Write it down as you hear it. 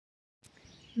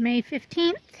May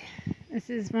 15th. This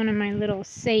is one of my little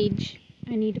sage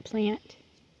I need to plant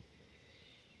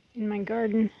in my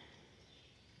garden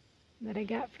that I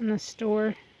got from the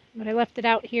store. But I left it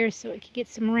out here so it could get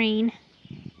some rain,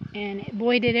 and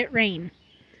boy did it rain.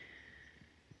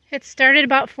 It started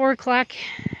about 4 o'clock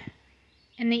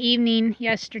in the evening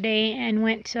yesterday and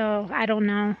went till, I don't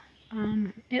know,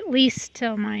 at least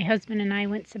till my husband and I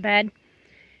went to bed.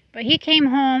 But he came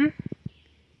home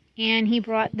and he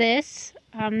brought this.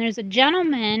 There's a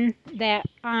gentleman that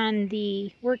on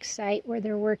the work site where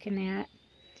they're working at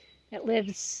that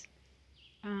lives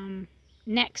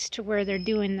next to where they're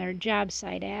doing their job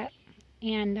site at.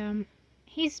 And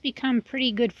he's become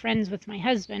pretty good friends with my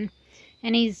husband.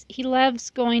 And he loves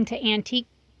going to antique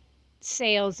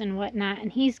sales and whatnot.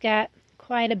 And he's got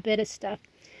quite a bit of stuff.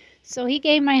 So he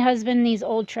gave my husband these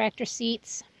old tractor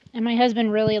seats. And my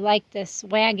husband really liked this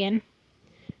wagon,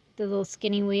 the little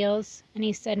skinny wheels. And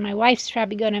he said, my wife's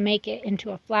probably going to make it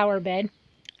into a flower bed.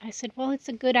 I said, well, it's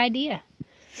a good idea.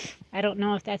 I don't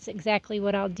know if that's exactly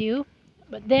what I'll do.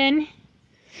 But then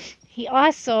he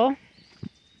also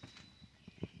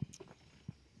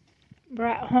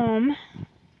brought home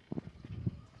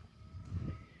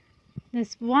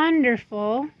this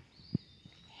wonderful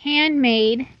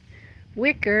handmade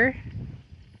wicker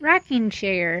rocking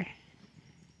chair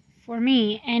for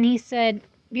me. And he said,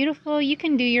 beautiful, you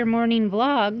can do your morning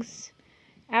vlogs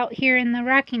out here in the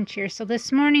rocking chair. So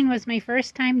this morning was my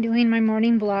first time doing my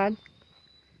morning vlog.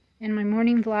 And my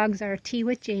morning vlogs are Tea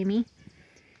with Jamie.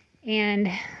 And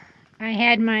I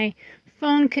had my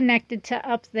phone connected to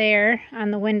up there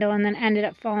on the window and then ended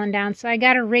up falling down. So I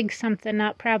got to rig something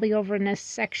up probably over in this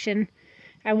section.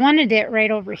 I wanted it right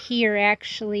over here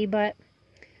actually, but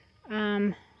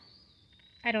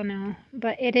I don't know.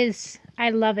 But it is, I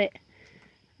love it.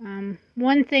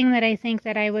 One thing that I think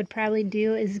that I would probably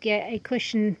do is get a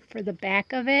cushion for the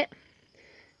back of it.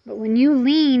 But when you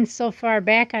lean so far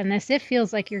back on this, it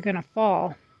feels like you're going to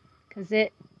fall. Because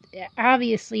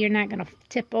obviously you're not going to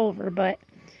tip over, but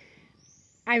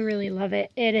I really love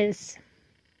it. It is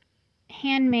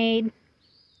handmade,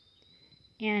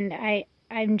 and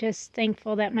I'm just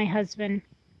thankful that my husband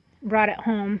brought it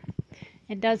home.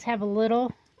 It does have a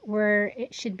little where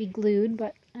it should be glued,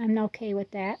 but I'm okay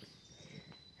with that.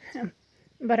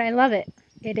 But I love it.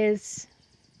 It is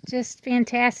just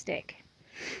fantastic.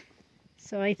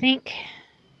 So I think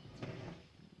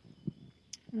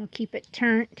we'll keep it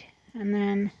turned, and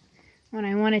then when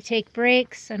I want to take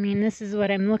breaks, I mean, this is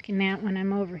what I'm looking at when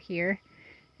I'm over here.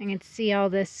 I can see all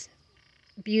this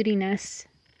beautiness.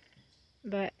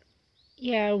 But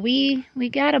yeah, we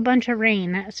got a bunch of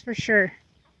rain, that's for sure.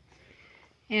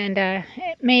 And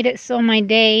it made it so my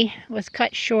day was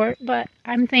cut short, but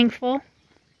I'm thankful.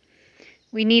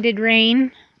 We needed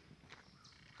rain.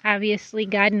 Obviously,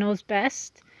 God knows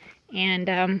best.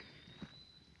 And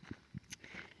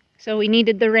so we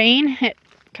needed the rain. It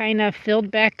kind of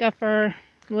filled back up our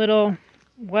little,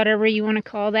 whatever you want to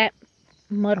call that,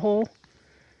 mud hole.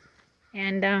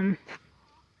 And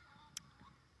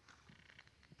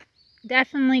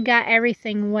definitely got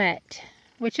everything wet,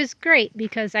 which is great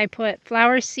because I put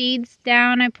flower seeds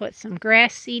down, I put some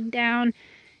grass seed down,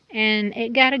 and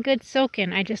it got a good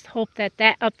soaking. I just hope that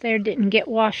that up there didn't get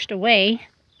washed away,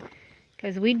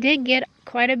 because we did get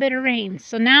quite a bit of rain.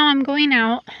 So now I'm going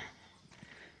out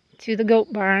to the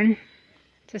goat barn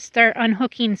to start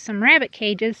unhooking some rabbit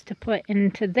cages to put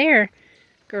into their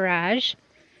garage.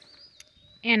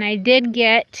 And I did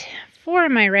get 4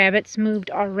 of my rabbits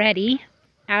moved already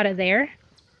out of there.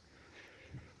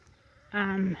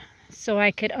 So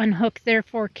I could unhook their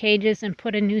 4 cages and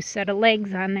put a new set of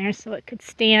legs on there so it could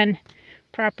stand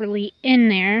properly in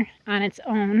there on its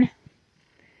own.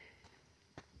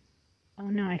 Oh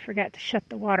no, I forgot to shut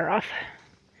the water off.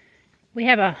 We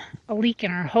have a leak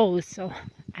in our hose, so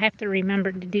I have to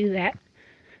remember to do that.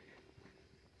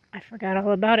 I forgot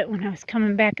all about it when I was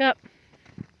coming back up.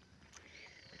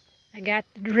 I got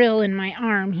the drill in my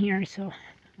arm here, so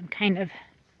I'm kind of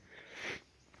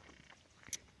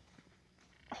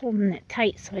holding it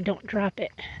tight so I don't drop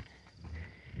it.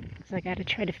 So I got to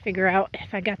try to figure out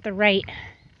if I got the right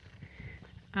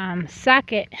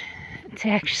socket to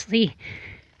actually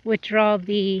withdraw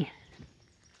the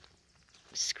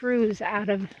screws out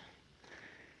of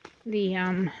the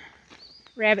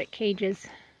rabbit cages.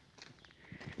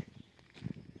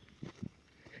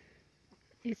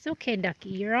 It's okay, Ducky.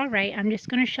 You're all right. I'm just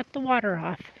going to shut the water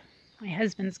off. My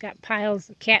husband's got piles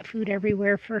of cat food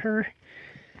everywhere for her,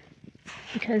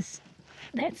 because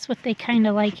that's what they kind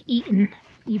of like eating,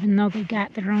 even though they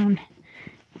got their own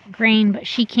grain. But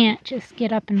she can't just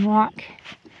get up and walk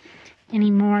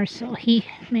anymore, so he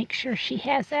makes sure she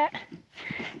has that.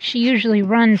 She usually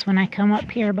runs when I come up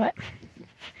here, but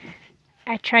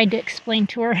I tried to explain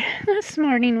to her this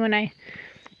morning when I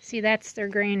see that's their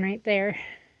grain right there.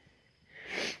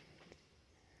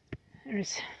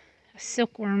 There's a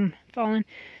silkworm falling,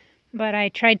 but I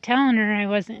tried telling her I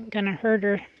wasn't going to hurt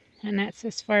her, and that's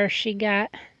as far as she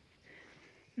got.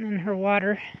 And then her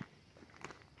water.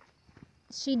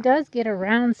 She does get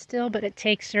around still, but it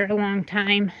takes her a long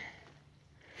time.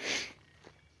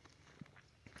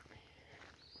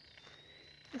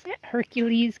 Is that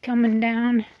Hercules coming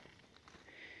down?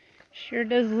 Sure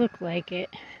does look like it.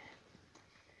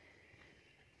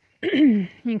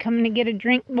 You coming to get a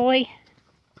drink, boy?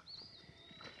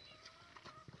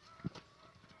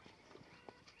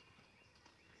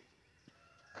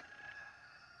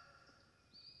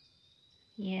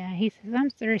 Yeah, he says, I'm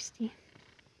thirsty.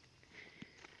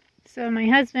 So my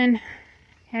husband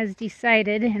has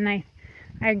decided, and I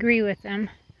agree with him,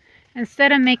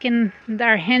 instead of making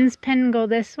our hen's pen go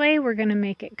this way, we're going to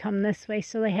make it come this way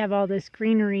so they have all this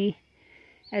greenery,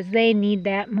 as they need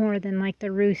that more than like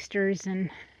the roosters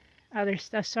and other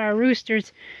stuff. So our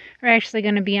roosters are actually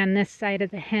going to be on this side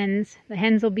of the hens. The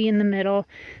hens will be in the middle,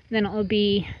 then it will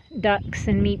be ducks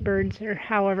and meat birds, or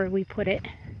however we put it.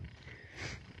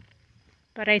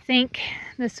 But I think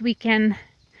this weekend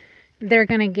they're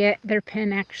going to get their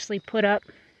pen actually put up.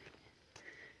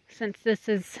 Since this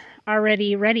is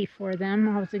already ready for them,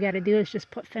 all we got to do is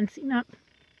just put fencing up.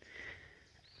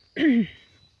 And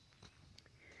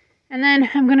then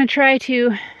I'm going to try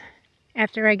to,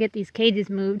 after I get these cages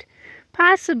moved,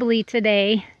 possibly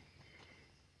today,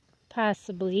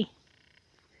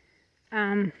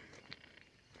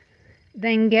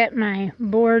 then get my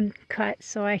board cut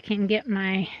so I can get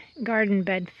my garden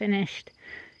bed finished,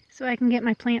 so I can get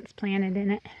my plants planted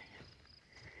in it.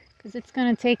 Because it's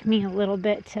going to take me a little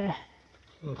bit to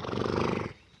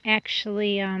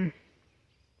actually, what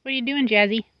are you doing,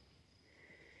 Jazzy?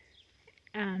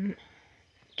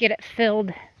 Get it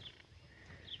filled.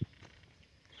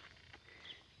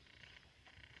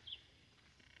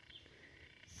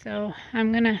 So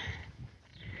I'm going to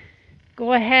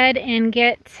go ahead and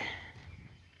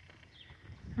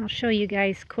I'll show you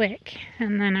guys quick,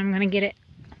 and then I'm going to get it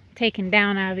taken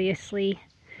down, obviously.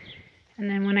 And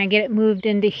then when I get it moved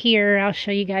into here, I'll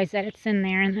show you guys that it's in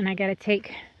there. And then I got to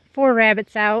take 4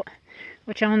 rabbits out,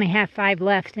 which I only have 5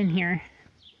 left in here.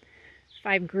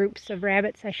 5 groups of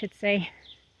rabbits, I should say.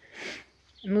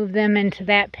 Move them into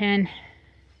that pen.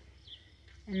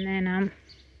 And then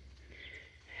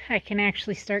I can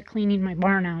actually start cleaning my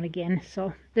barn out again.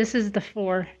 So this is the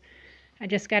 4. I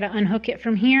just got to unhook it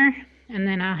from here. And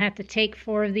then I'll have to take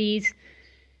 4 of these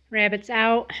rabbits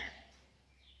out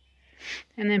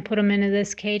and then put them into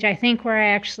this cage. I think where I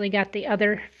actually got the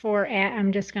other 4 at,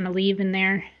 I'm just going to leave in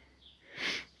there,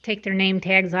 take their name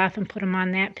tags off and put them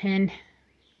on that pin,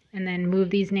 and then move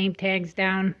these name tags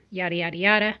down, yada yada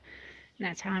yada. And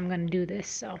that's how I'm going to do this,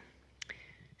 so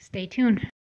stay tuned.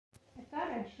 I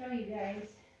thought I'd show you guys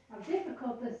how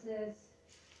difficult this is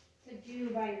to do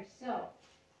by yourself.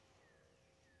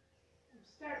 I'm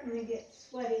starting to get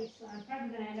sweaty, so I'm probably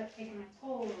going to end up taking my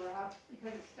pullover off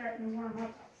because it's starting to warm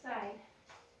up outside.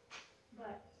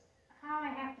 But how I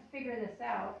have to figure this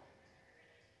out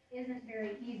isn't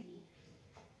very easy.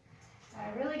 I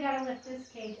really got to lift this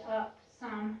cage up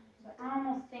some, but I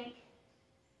almost think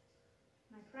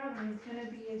my problem is going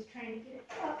to be is trying to get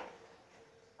it up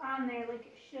on there like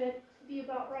it should be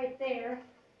about right there.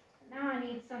 Now I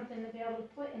need something to be able to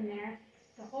put in there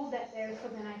to hold that there so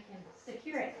then I can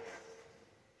secure it.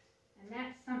 And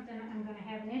that's something I'm going to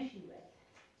have an issue with.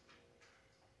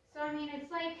 So I mean,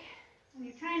 it's like when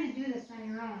you're trying to do this on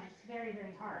your own, it's very,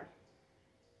 very hard.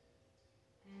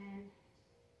 And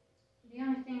the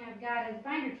only thing I've got is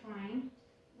binder twine,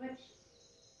 which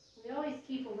we always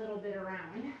keep a little bit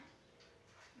around.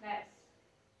 That's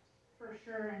for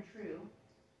sure and true.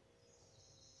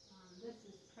 This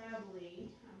is probably,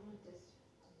 I want this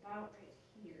about right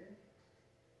here.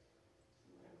 So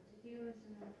what I'm going to do is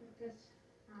I'm going to put this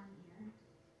on here,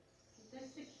 get this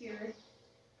secured.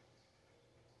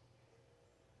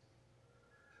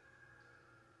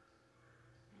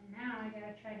 And now I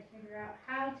got to try to figure out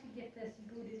how to get this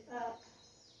booted up.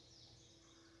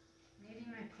 Maybe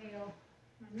my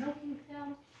milking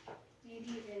pail,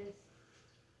 maybe is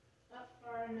up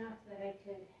far enough that I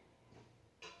could.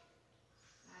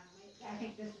 I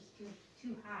think this is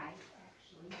too high,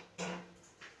 actually.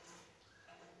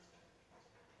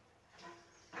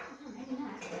 Oh, maybe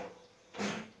not.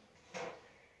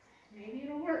 Maybe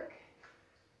it'll work.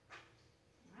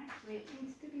 Actually, it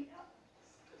needs to be up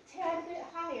a tad bit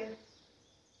higher.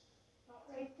 About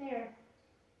right there.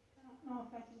 I don't know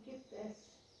if I can get this.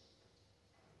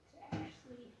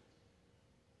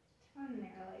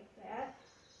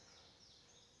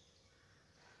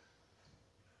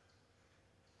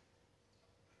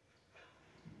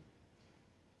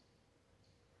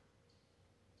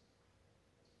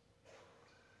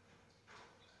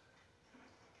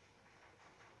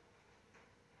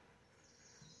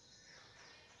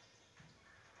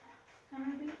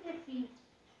 iffy.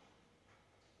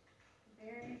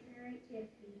 Very, very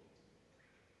iffy.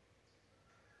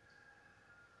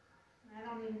 I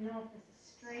don't even know if this is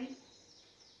straight.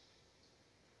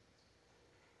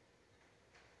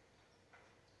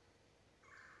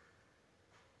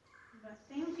 But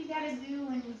things you gotta do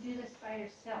when you do this by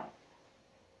yourself.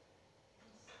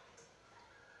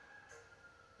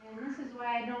 And this is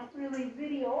why I don't really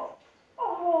video a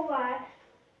whole lot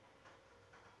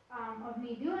of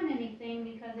me doing anything,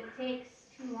 because it takes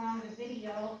too long to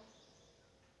video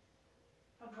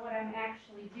of what I'm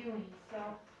actually doing. So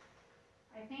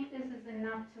I think this is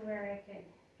enough to where I could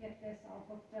get this all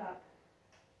hooked up.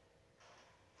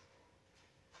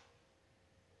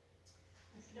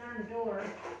 This darn door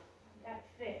got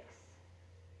fixed.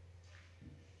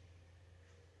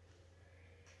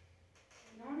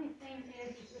 The only thing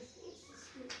is this needs to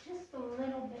scoot just a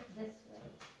little bit this way.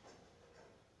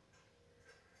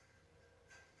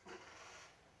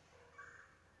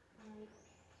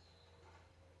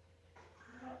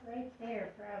 About right there,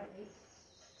 probably.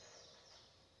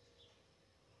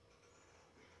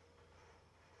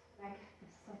 I got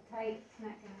this so tight, it's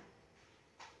not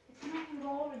gonna go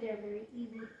over there very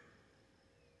easy.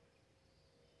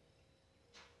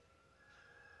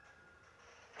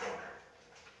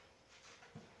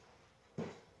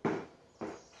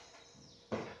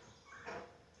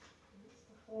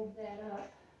 Hold that up.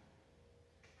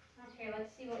 Okay,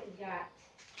 let's see what we got.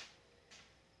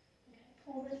 I'm gonna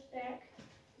pull this back.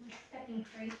 My stepping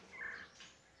crate. It's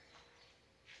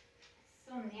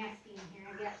so nasty in here, I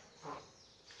guess.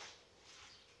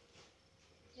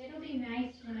 It'll be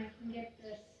nice when I can get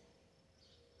this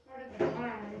part of the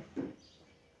barn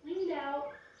cleaned out,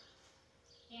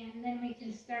 and then we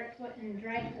can start putting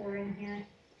dry pour in here,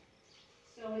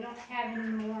 so we don't have any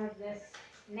more of this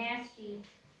nasty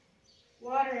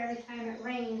water every time it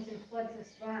rains and floods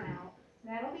this barn out.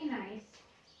 That'll be nice.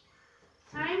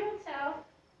 Time will tell.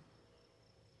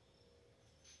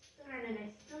 Darn it, I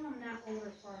still am not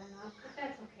over far enough, but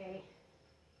that's okay.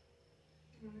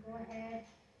 I'm going to go ahead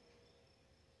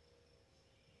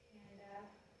and I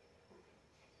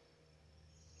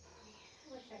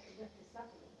wish I could lift this up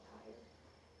a little higher.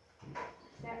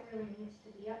 That really needs to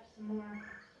be up some more.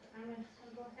 I'm just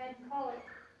going to go ahead and call it.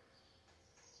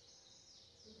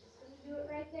 Do it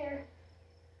right there.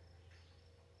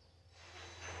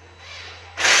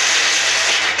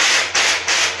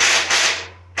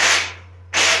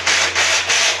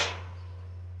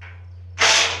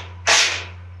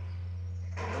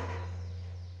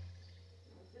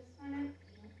 Is this one in?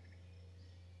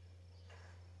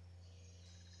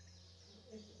 I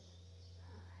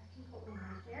can put one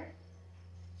right there.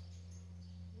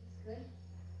 That's good.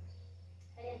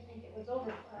 I didn't think it was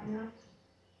over far enough.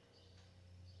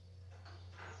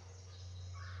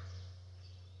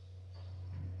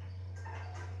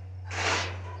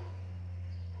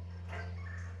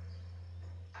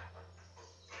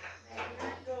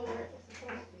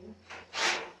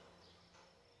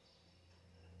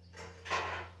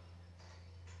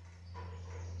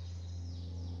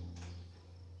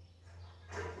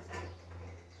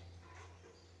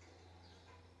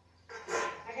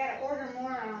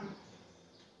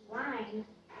 To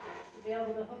be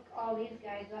able to hook all these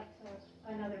guys up to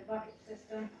another bucket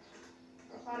system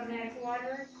for automatic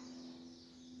water.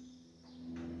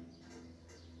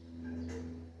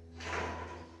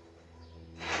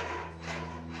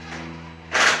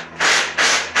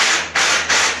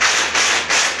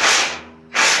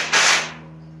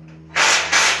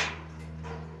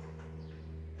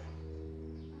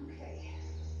 Okay.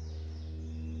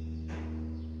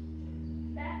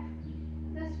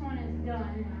 This one is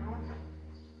done now.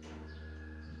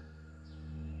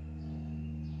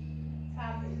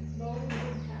 Top is low big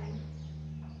time.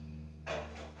 Oh,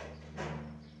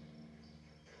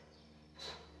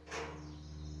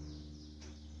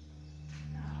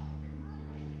 come on.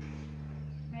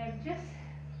 I have just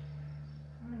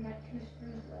only got 2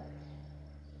 screws left.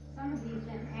 Some of these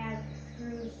didn't have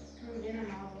screws screwed in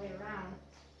them all the way around.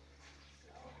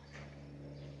 So,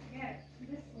 yeah,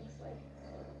 this looks like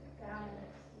it's down a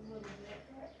little bit,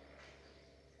 but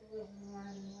it's a little more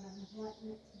than what I'm wanting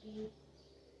it to be.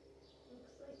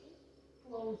 Looks like it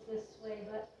flows this way,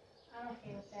 but I'm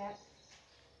okay with that.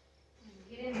 I'm going to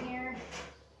get in here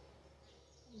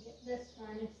and get this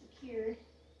one secured.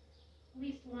 At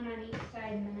least one on each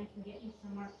side, and then I can get me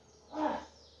some more. Ugh,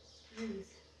 screws.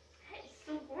 That is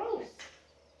so gross.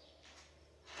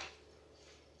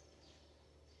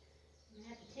 I'm going to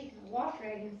have to take my wash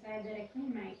rag inside that I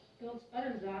clean my Bill's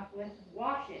butters off with and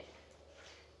wash it.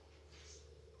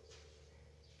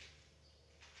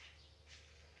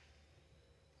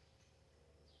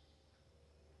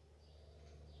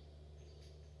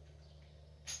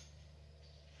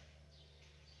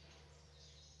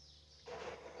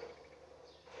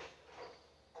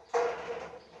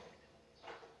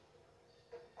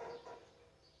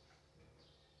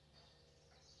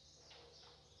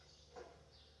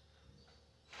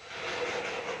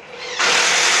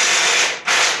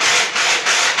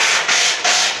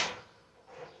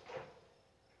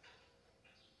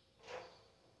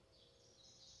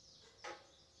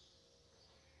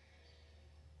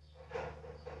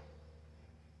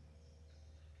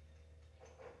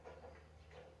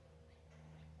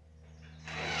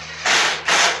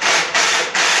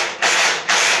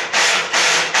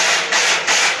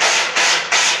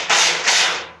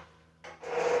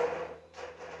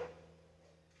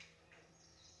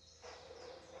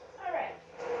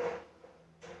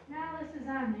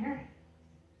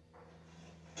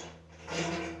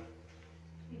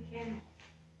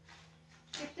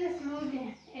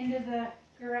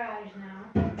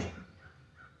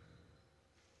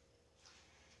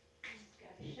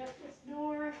 shut this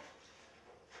door.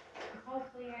 And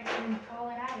hopefully I can haul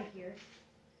it out of here.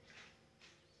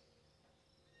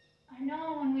 I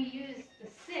know when we used the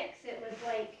 6, it was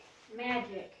like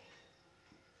magic.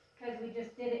 Because we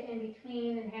just did it in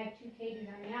between and had 2 cages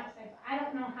on the outside. But I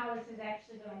don't know how this is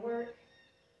actually going to work.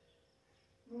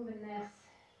 Moving this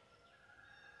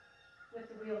with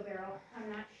the wheelbarrow. I'm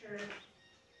not sure.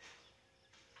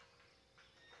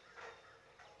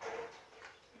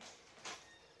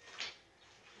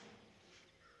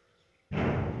 I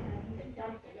need to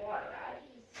dump the water out of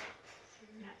these so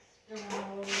I'm not spilling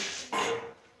all over.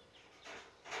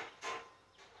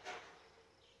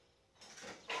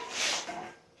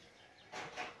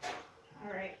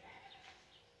 Alright.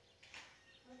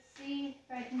 Let's see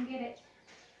if I can get it.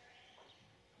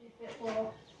 If it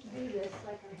will do this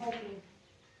like I'm hoping.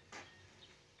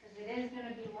 Because it is going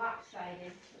to be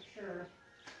lopsided for sure.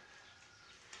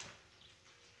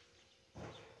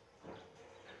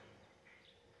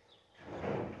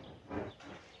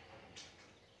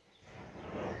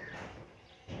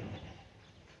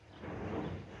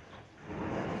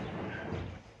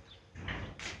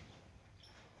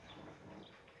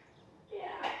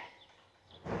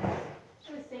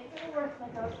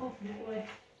 Like I was hoping it would.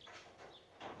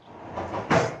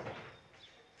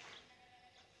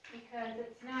 Because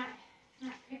it's not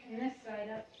picking this side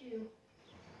up too.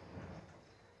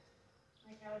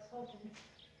 Like I was hoping.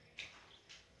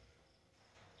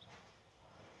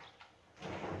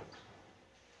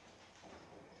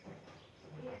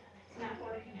 Yeah, it's not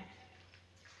working.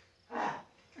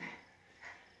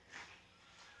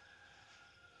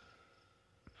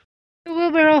 The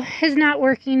wheelbarrow is not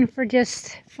working for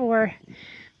just 4,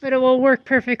 but it will work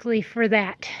perfectly for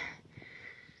that.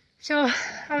 So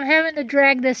I'm having to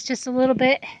drag this just a little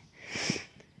bit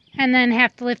and then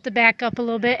have to lift the back up a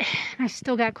little bit. I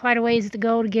still got quite a ways to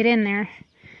go to get in there.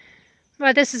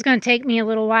 But this is going to take me a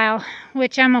little while,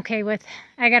 which I'm okay with.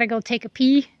 I got to go take a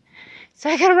pee. So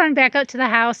I got to run back up to the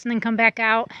house and then come back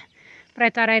out. But I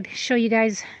thought I'd show you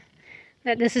guys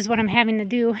that this is what I'm having to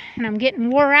do. And I'm getting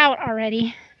wore out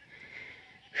already.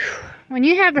 When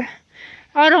you have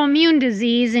autoimmune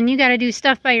disease and you got to do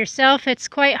stuff by yourself, it's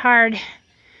quite hard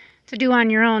to do on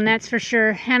your own, that's for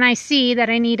sure. And I see that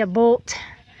I need a bolt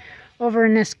over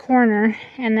in this corner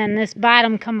and then this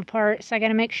bottom come apart, so I got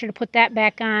to make sure to put that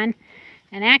back on.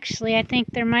 And actually I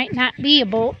think there might not be a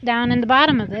bolt down in the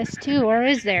bottom of this too, or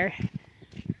is there?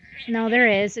 No, there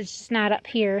is. It's just not up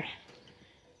here,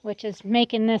 which is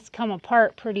making this come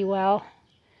apart pretty well.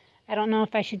 I don't know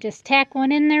if I should just tack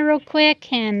one in there real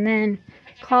quick and then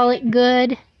call it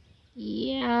good.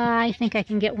 Yeah, I think I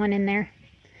can get one in there.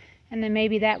 And then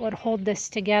maybe that would hold this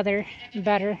together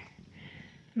better.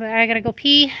 But I gotta go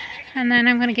pee, and then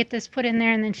I'm gonna get this put in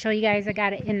there and then show you guys I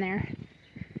got it in there.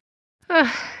 Oh,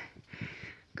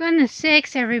 goodness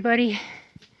sakes, everybody.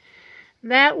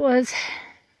 That was...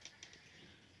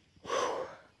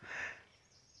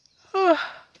 Oh,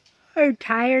 I'm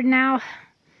tired now.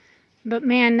 But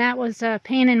man, that was a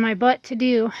pain in my butt to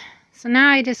do. So now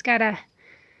I just gotta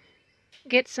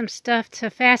get some stuff to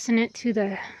fasten it to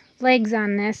the legs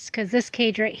on this, because this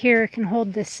cage right here can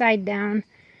hold this side down,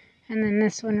 and then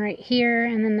this one right here,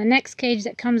 and then the next cage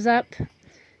that comes up,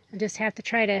 I just have to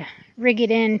try to rig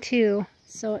it in too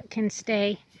so it can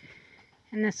stay,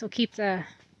 and this will keep the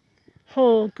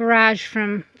whole garage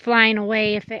from flying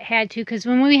away if it had to, because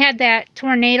when we had that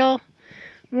tornado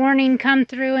warning come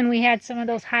through and we had some of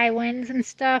those high winds and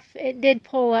stuff, it did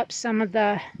pull up some of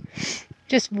the,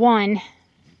 just one,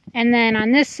 and then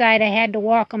on this side I had to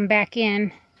walk them back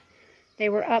in. They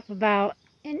were up about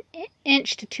an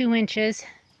inch to 2 inches.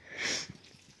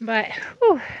 But,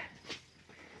 whew,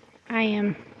 I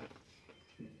am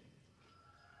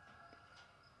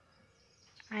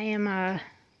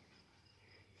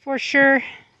for sure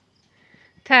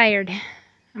tired.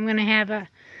 I'm going to have a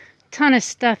ton of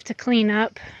stuff to clean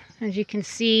up, as you can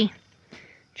see.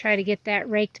 Try to get that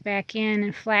raked back in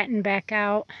and flattened back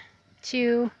out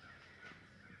too,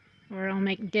 or I'll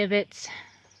make divots.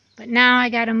 But now I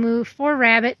got to move 4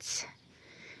 rabbits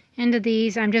into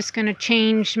these. I'm just going to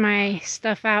change my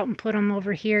stuff out and put them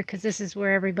over here, because this is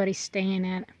where everybody's staying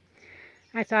at.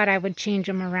 I thought I would change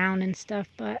them around and stuff,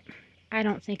 but I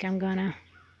don't think I'm gonna.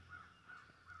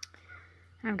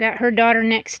 I've got her daughter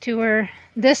next to her.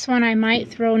 This one I might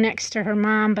throw next to her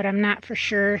mom, but I'm not for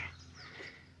sure.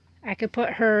 I could put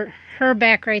her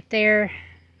back right there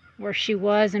where she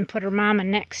was and put her mama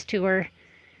next to her.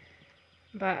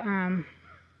 But, and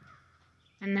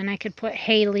then I could put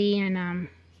Haley and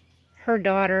her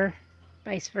daughter,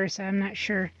 vice versa. I'm not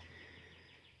sure.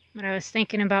 But I was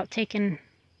thinking about taking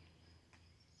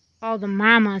all the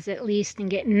mamas at least and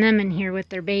getting them in here with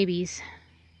their babies,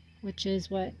 which is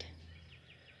what,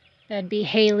 that'd be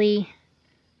Haley,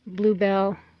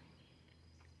 Bluebell,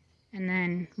 and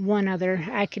then one other.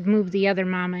 I could move the other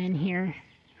mama in here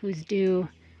who's due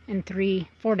in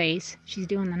 4 days. She's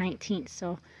due on the 19th,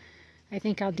 so I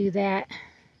think I'll do that.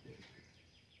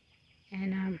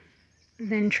 And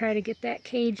then try to get that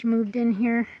cage moved in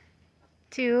here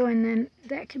too, and then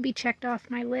that could be checked off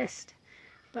my list.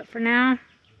 But for now,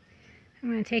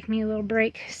 I'm going to take me a little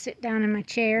break, sit down in my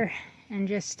chair, and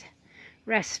just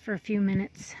rest for a few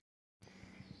minutes.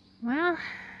 Well,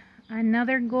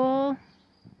 another goal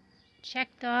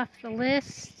checked off the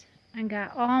list. I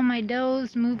got all my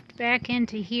does moved back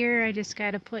into here. I just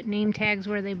got to put name tags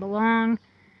where they belong.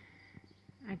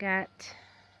 I got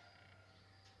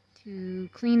to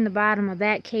clean the bottom of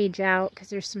that cage out because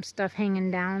there's some stuff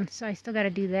hanging down, so I still got to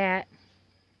do that.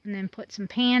 And then put some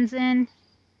pans in,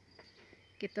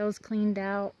 get those cleaned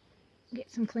out, get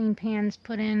some clean pans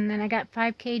put in. Then I got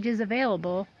 5 cages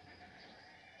available,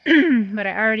 but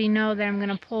I already know that I'm going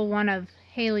to pull one of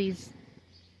Haley's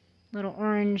little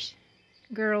orange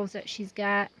girls that she's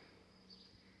got,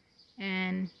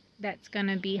 and that's going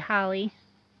to be Holly.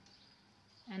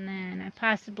 And then I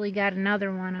possibly got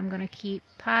another one I'm going to keep.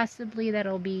 Possibly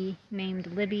that'll be named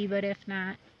Libby, but if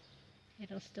not,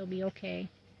 it'll still be okay.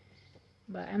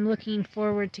 But I'm looking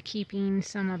forward to keeping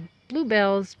some of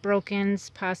Bluebell's brokens,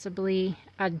 possibly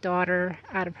a daughter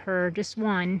out of her, just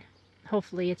one.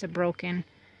 Hopefully it's a broken.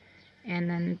 And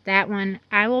then that one,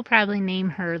 I will probably name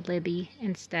her Libby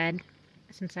instead,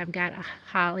 since I've got a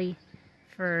Holly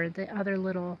for the other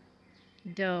little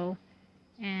doe.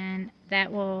 And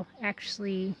that will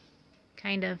actually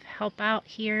kind of help out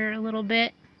here a little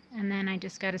bit. And then I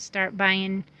just got to start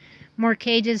buying more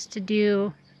cages to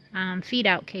do feed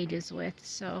out cages with.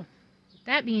 So with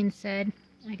that being said,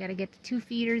 I got to get the 2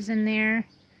 feeders in there.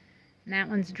 And that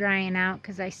one's drying out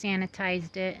because I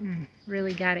sanitized it and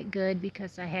really got it good,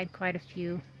 because I had quite a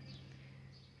few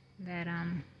that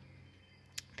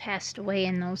passed away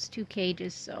in those 2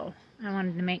 cages. So I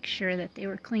wanted to make sure that they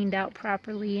were cleaned out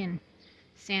properly and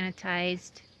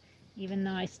sanitized, even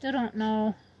though I still don't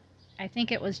know. I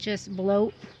think it was just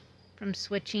bloat from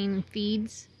switching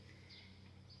feeds.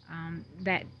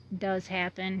 That does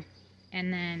happen.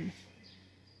 And then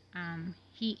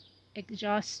heat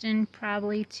exhaustion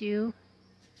probably too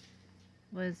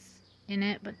was in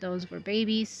it, but those were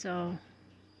babies. So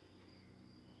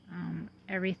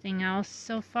everything else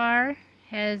so far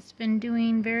has been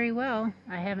doing very well.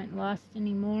 I haven't lost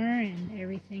any more, and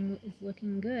everything is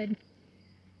looking good.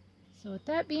 So with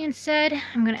that being said,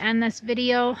 I'm going to end this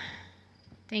video.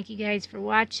 Thank you guys for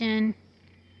watching.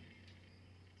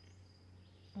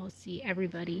 We'll see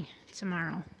everybody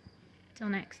tomorrow. Till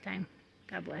next time,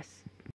 God bless.